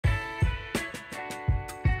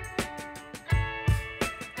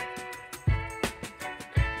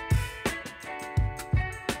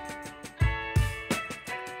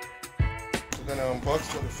gonna unbox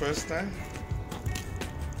for the first time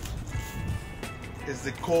is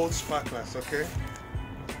the cold sparklers, okay?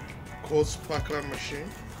 Cold sparkler machine.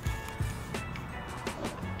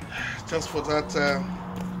 Just for that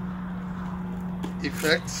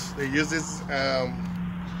effect, they use this.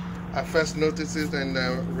 I first noticed it in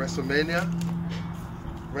WrestleMania,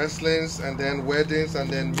 wrestlings, and then weddings, and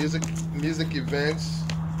then music events,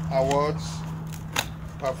 awards,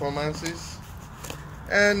 performances,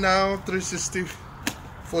 and now 360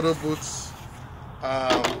 photo booths.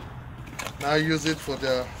 Now use it for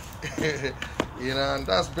the you know, and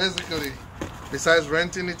that's basically, besides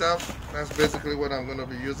renting it out, that's basically what I'm going to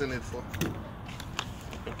be using it for.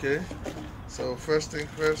 Okay, so first thing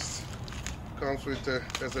first, comes with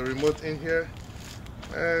there's a remote in here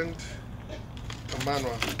and a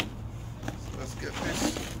manual. So let's get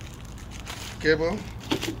this cable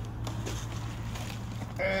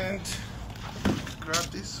and grab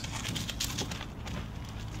this.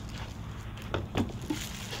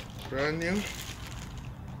 Brand new,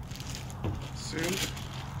 sealed.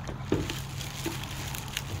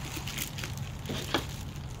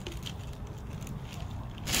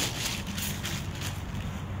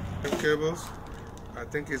 Cables, I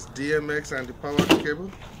think it's DMX and the power cable,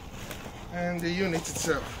 and the unit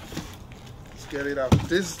itself. Let's get it out.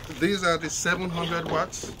 These are the 700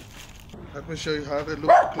 watts. Let me show you how they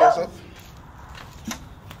look close up.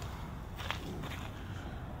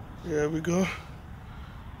 Here we go.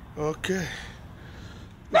 Okay,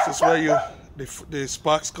 this is where the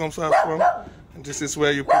sparks comes out from, and this is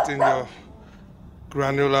where you put in your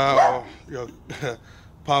granular or your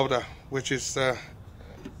powder, which is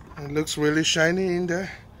it looks really shiny in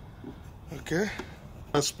there. Okay,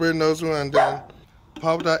 a spray nozzle and then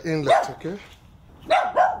powder inlet. Okay,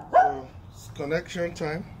 so it's connection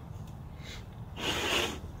time.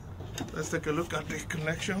 Let's take a look at the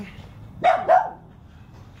connection.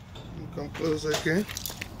 Come closer again.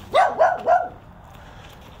 So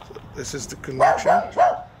this is the connection.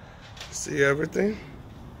 See everything?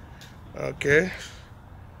 Okay,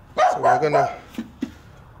 so we're gonna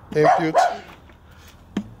input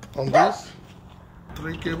on these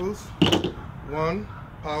 3 cables, 1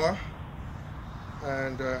 power,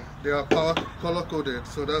 and they are power color coded,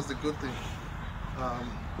 so that's the good thing.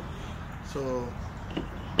 So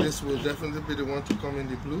this will definitely be the one to come in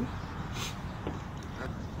the blue.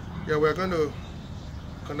 Yeah, we're going to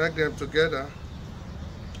connect them together,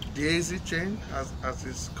 daisy chain as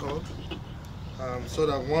it's called, so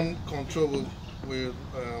that one control will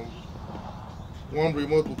one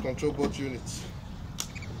remote will control both units.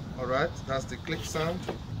 Alright, that's the click sound.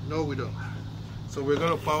 No, we don't. So we're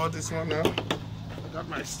going to power this one now. I got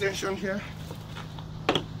my extension here.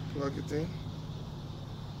 Plug it in.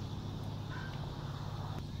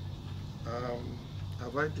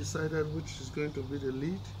 Have I decided which is going to be the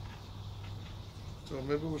lead? So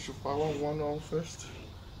maybe we should power one on first.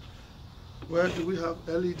 Where do we have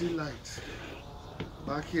LED light?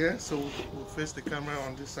 Back here, so we'll face the camera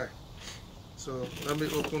on this side. So let me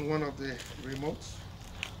open one of the remotes.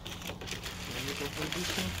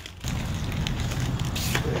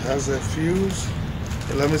 It has a fuse.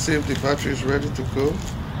 Let me see if the battery is ready to go.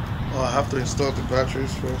 Oh, I have to install the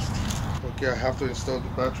batteries first. Okay, I have to install the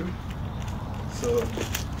battery. So,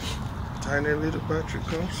 tiny little battery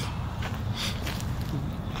comes.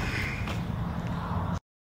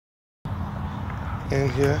 In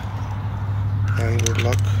here, and we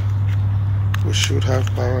lock. We should have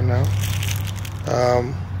power now.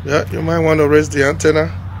 Yeah, you might want to raise the antenna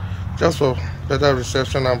just for better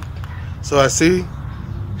reception. So I see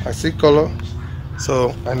color,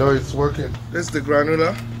 so I know it's working. This is the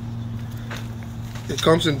granular. It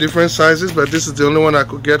comes in different sizes, but this is the only one I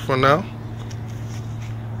could get for now.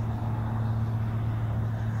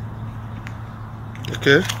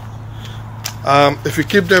 Okay. If you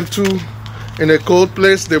keep them too in a cold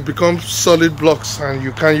place, they become solid blocks and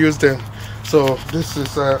you can't use them. So this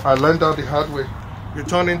is I learned out the hard way. You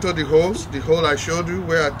turn into the holes, the hole I showed you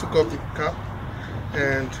where I took off the cap,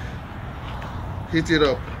 and heat it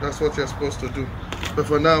up. That's what you're supposed to do. But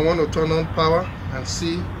for now, I want to turn on power and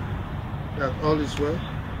see that all is well.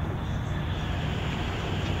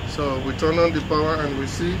 So we turn on the power and we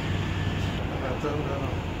see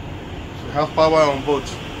we have power on both.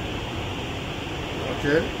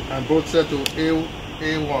 Okay, and both set to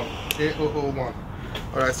A001.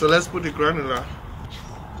 Alright, so let's put the granular.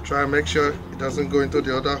 Try and make sure it doesn't go into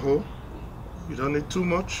the other hole. You don't need too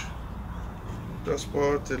much. Just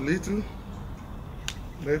pour it a little.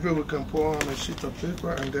 Maybe we can pour on a sheet of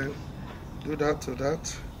paper and then do that to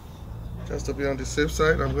that. Just to be on the safe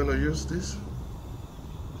side, I'm going to use this.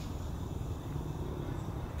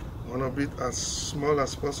 want to be as small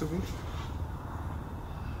as possible.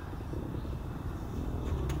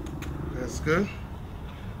 That's good.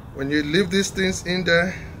 When you leave these things in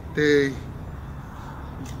there, they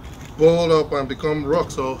ball up and become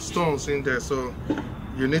rocks or stones in there. So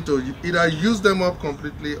you need to either use them up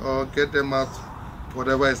completely or get them out,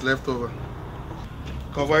 whatever is left over.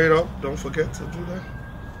 Cover it up, don't forget to do that.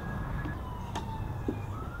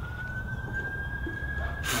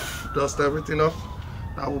 Dust everything off.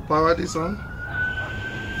 I will power this on.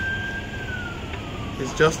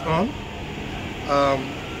 It's just on.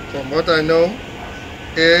 From what I know,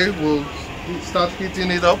 A will start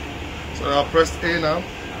heating it up. So I'll press A now.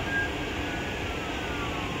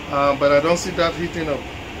 But I don't see that heating up.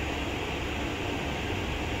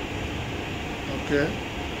 Okay.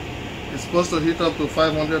 It's supposed to heat up to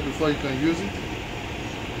 500 before you can use it.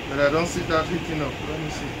 But I don't see that heating up. Let me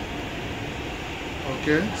see.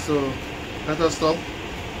 Okay, so let us stop.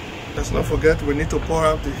 Let's not forget we need to pour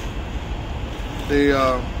out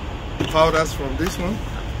the powders from this one.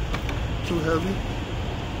 Too heavy.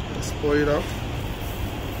 Let's pour it out.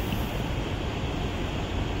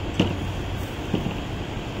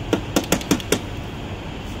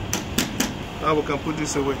 Now we can put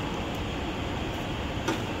this away.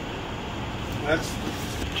 Next,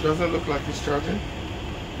 doesn't look like it's charging.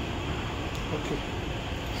 Okay.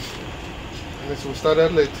 And this will start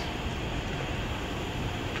out late.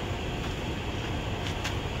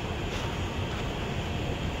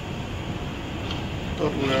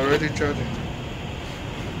 Thought we were already charging.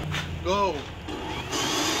 Go!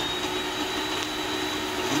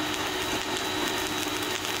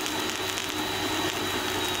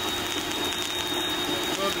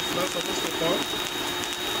 So this is not supposed to count.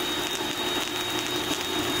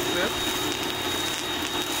 Step.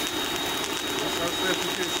 That's how safe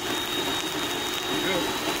it is. Good.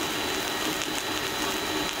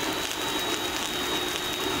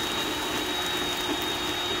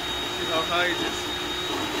 See how high it is.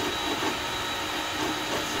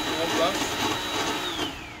 One blast.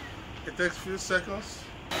 It takes a few seconds.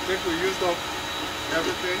 I think we used up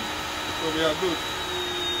everything, so we are good.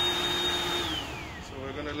 So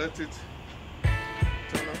we're gonna let it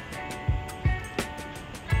turn up.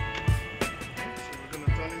 So we're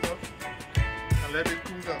gonna turn it off and let it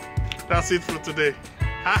cool down. That's it for today.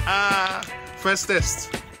 Haha! First test.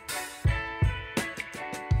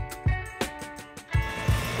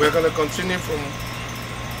 We're gonna continue from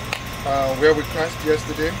where we crashed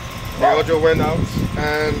yesterday. The audio went out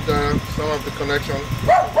and some of the connection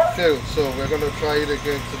failed, so we're going to try it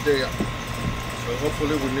again today. So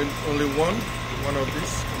hopefully we need only one of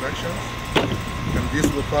these connections, and this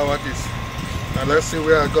will power this. Now let's see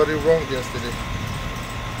where I got it wrong yesterday.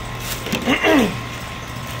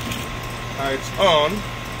 It's on,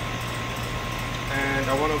 and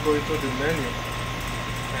I want to go into the menu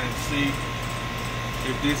and see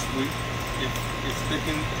if it's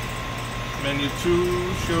taking. Menu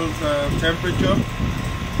 2 shows temperature,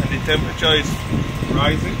 and the temperature is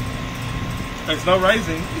rising. It's not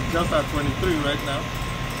rising, it's just at 23 right now.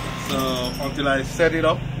 So until I set it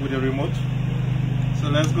up with the remote. So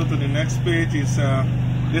let's go to the next page.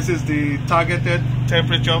 This is the targeted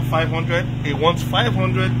temperature, 500. It wants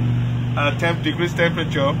 500 degrees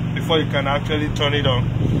temperature before you can actually turn it on.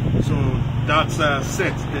 So that's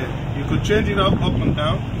set there. You could change it up and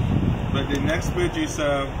down, but the next page is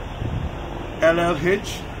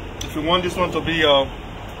LLH. If you want this one to be your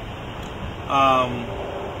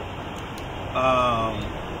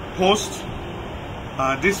host,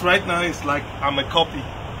 this right now is like I'm a copy.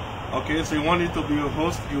 Okay, so you want it to be your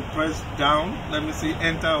host, you press down. Let me see,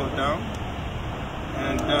 enter or down,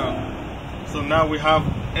 and down. So now we have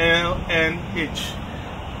LNH.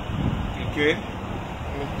 Okay,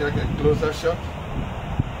 let me get a closer shot.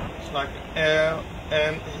 It's like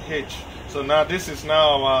LNH. So now this is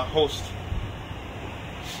now our host.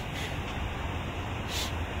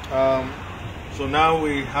 So now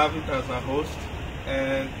we have it as a host,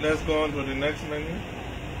 and let's go on to the next menu.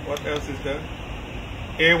 What else is there?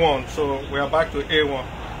 A1. So we are back to A1.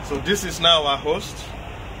 So this is now our host,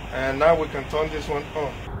 and now we can turn this one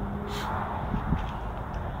on.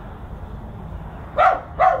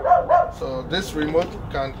 So this remote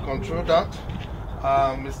can control that.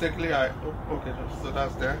 Mistakenly okay, so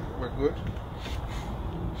that's there. We're good.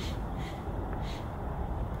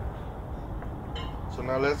 So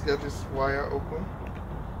now let's get this wire open.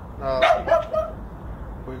 Now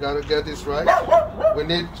we gotta get this right. We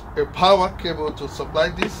need a power cable to supply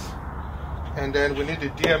this, and then we need the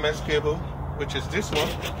DMX cable, which is this one.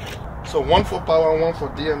 So one for power, one for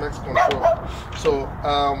DMX control. So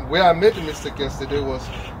where I made the mistake yesterday was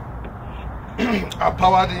are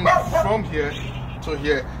powered in from here to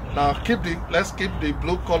here. Now let's keep the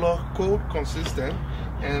blue color code consistent,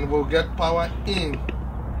 and we'll get power in.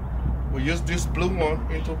 We'll use this blue one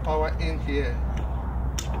into power in here,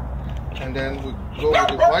 and then we go with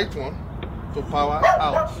the white one to power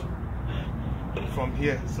out from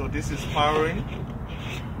here. So this is powering,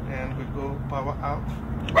 and we go power out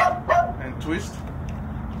and twist.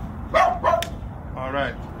 All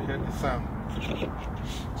right, you hear the sound.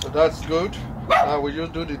 So that's good. Now we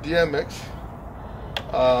just do the DMX.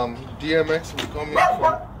 DMX will come in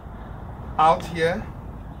from out here.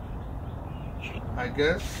 I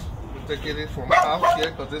guess we'll take it from out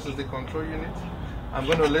here because this is the control unit. I'm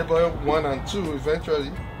going to label 1 and 2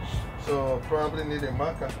 eventually, so probably need a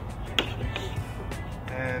marker.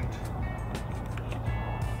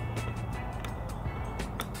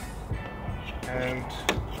 And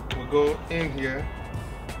we'll go in here.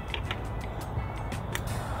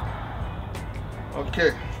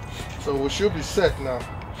 Okay, so we should be set now.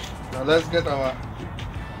 Now let's get our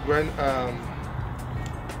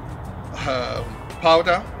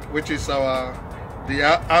powder, which is the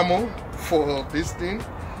ammo for this thing.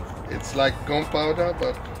 It's like gunpowder,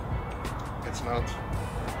 but it's not.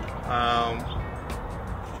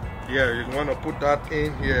 Yeah, you want to put that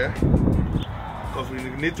in here because we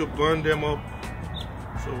need to burn them up,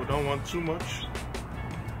 so we don't want too much.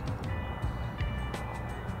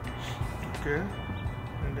 Okay,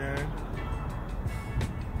 and then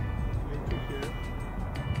into here.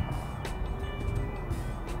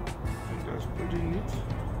 I think that's pretty neat.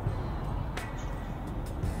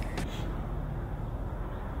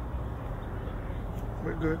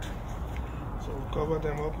 We're good. So we'll cover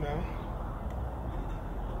them up now.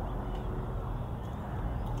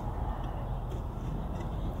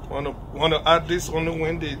 Want to add this only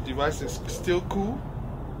when the device is still cool.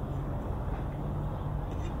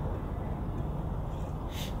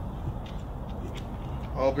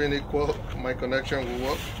 All being equal, my connection will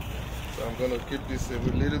work. So I'm going to keep this a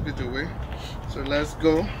little bit away. So let's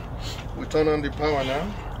go. We turn on the power now.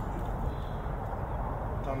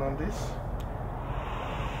 Turn on this.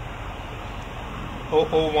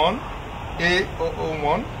 001,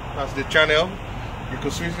 A001, that's the channel. You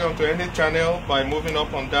could switch it onto any channel by moving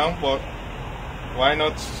up and down, but why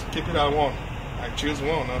not keep it at 1? I choose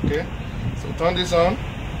 1, okay? So turn this on.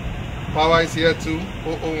 Power is here too,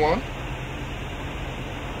 001.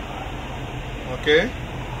 Okay,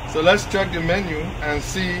 so let's check the menu and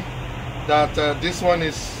see that this one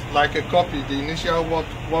is like a copy, the initial what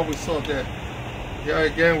we saw there. Here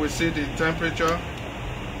again we see the temperature,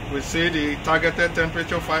 we see the targeted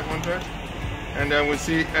temperature 500, and then we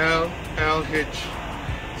see LLH,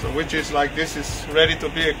 so which is like this is ready to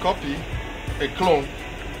be a copy, a clone,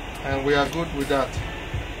 and we are good with that.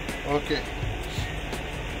 Okay,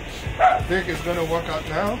 I think it's going to work out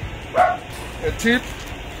now. A tip: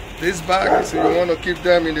 these bags, you want to keep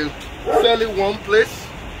them in a fairly warm place.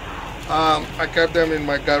 I kept them in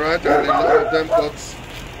my garage, and a lot of them got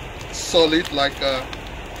solid like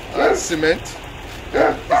cement.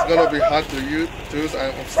 It's going to be hard to use.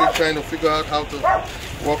 I'm still trying to figure out how to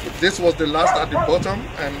work with. This was the last at the bottom,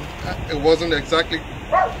 and it wasn't exactly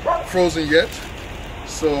frozen yet.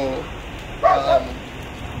 So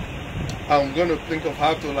I'm going to think of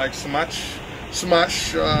how to like smash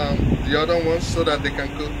the other ones so that they can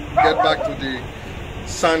get back to the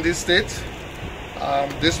sandy state.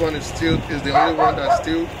 This one is the only one that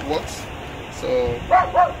still works, so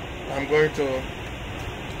I'm going to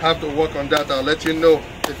have to work on that. I'll let you know.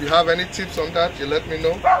 If you have any tips on that, you let me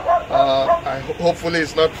know. Hopefully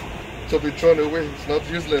it's not to be thrown away. It's not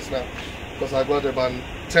useless now, because I got about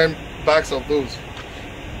 10 bags of those.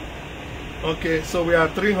 Okay, so we are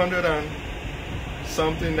 300 and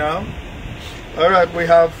something now. All right, we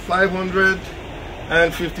have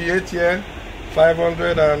 558 here,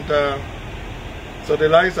 500, and so the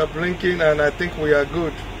lights are blinking, and I think we are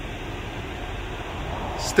good.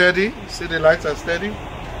 Steady, see the lights are steady.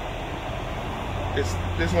 This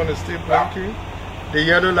one is still blinking. The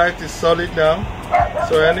yellow light is solid now,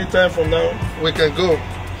 so anytime from now we can go.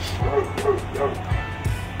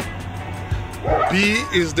 B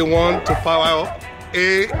is the one to power up.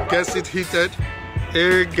 A gets it heated.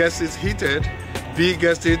 A gets it heated. B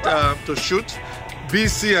gets it to shoot. B,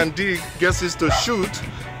 C, and D gets it to shoot,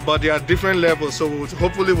 but they are different levels, so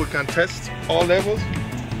hopefully we can test all levels.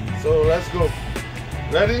 So let's go.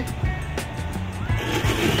 Ready?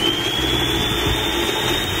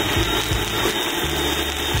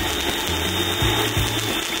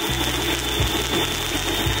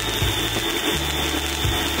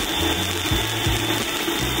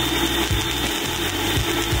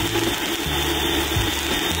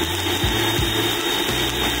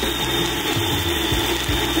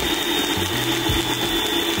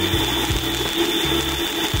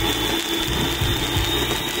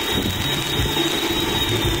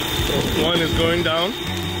 going down.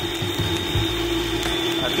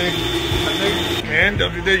 I think at the end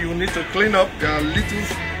of the day you need to clean up. There are little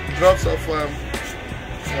drops of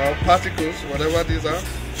particles, whatever these are,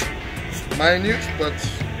 minute, but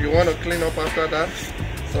you want to clean up after that.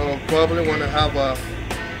 So probably want to have a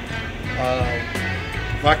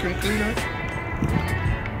vacuum cleaner.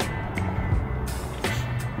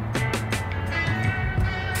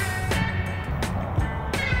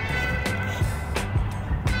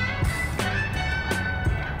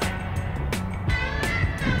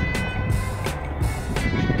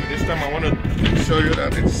 This time I want to show you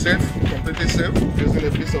that it's safe, completely safe, using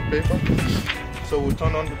a piece of paper. So we'll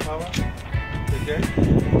turn on the power again.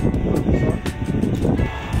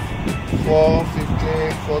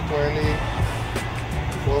 415, 420,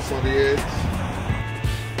 448.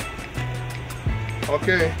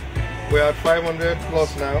 Okay, we're at 500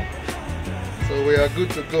 plus now. So we are good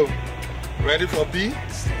to go. Ready for B?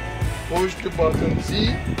 Push the button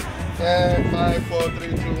B. And 5, 4, 3,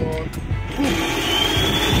 2, 1. Boom.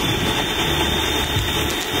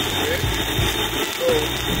 So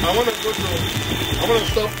I want to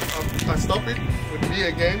stop it with B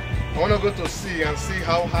again. I want to go to C and see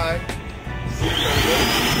how high C can go.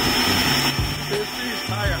 So C is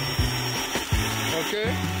higher. Okay.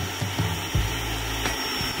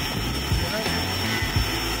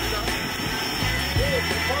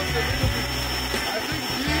 I think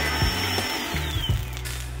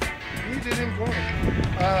B didn't burn.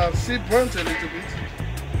 C burnt a little bit.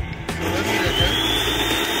 So let's see again.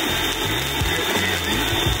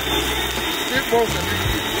 C burnt a little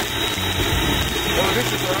bit. Oh, this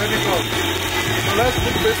is already gone. So let's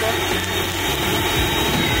put paper.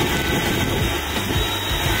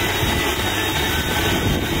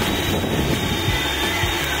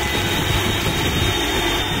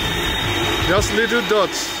 Just little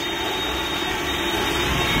dots.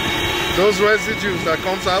 Those residues that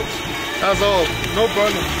comes out, that's all. No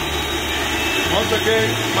burning. Once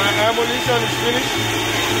again, my ammunition is finished.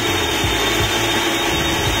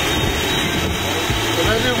 So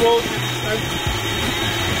let me roll it.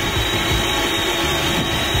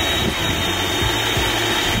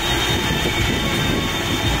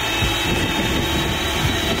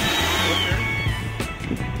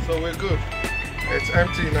 So we're good. It's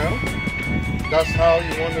empty now. That's how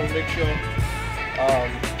you want to make sure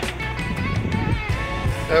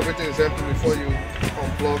everything is empty before you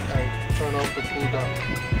unplug and turn off the cool down.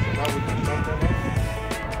 So now we can turn them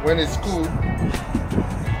off. When it's cool,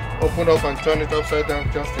 open up and turn it upside down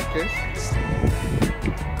just in case.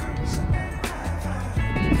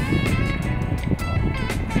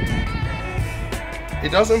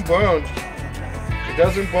 It doesn't burn. It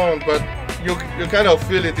doesn't burn, but you kind of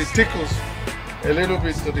feel it. It tickles a little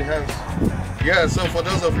bit to the hands. Yeah, so for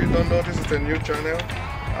those of you who don't know, this is a new channel,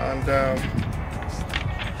 and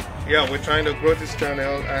yeah, we're trying to grow this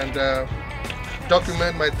channel and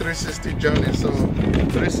document my 360 journey. So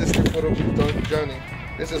 360 photo journey.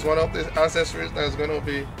 This is one of the accessories that's going to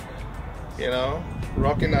be, you know,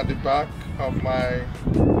 rocking at the back of my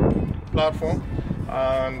platform,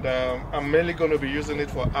 and I'm mainly going to be using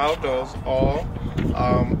it for outdoors or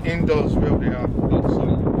indoors where we have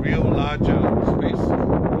some real larger space,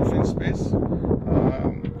 roofing space.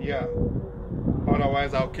 Yeah,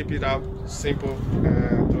 otherwise I'll keep it out simple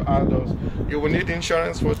to outdoors. You will need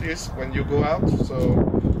insurance for this when you go out, so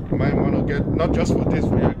you might want to get not just for this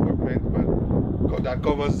for your equipment, but that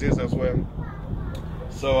covers this as well.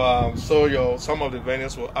 So some of the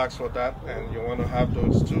venues will ask for that, and you want to have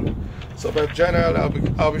those too. So by general,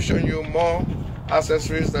 I'll be showing you more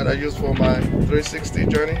accessories that I use for my 360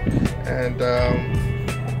 journey, and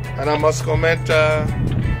I must comment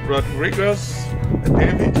Rodriguez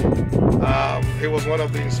David. He was one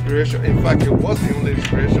of the inspiration. In fact, he was the only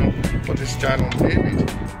inspiration for this channel, David.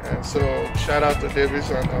 And so shout out to David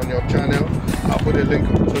on your channel. I'll put a link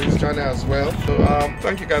to his channel as well. So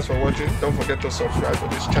thank you guys for watching. Don't forget to subscribe to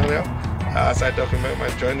this channel as I document my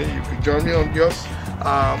journey. You can join me on yours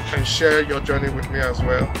and share your journey with me as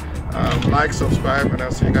well. Like, subscribe, and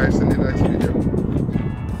I'll see you guys in the next video.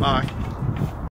 Bye.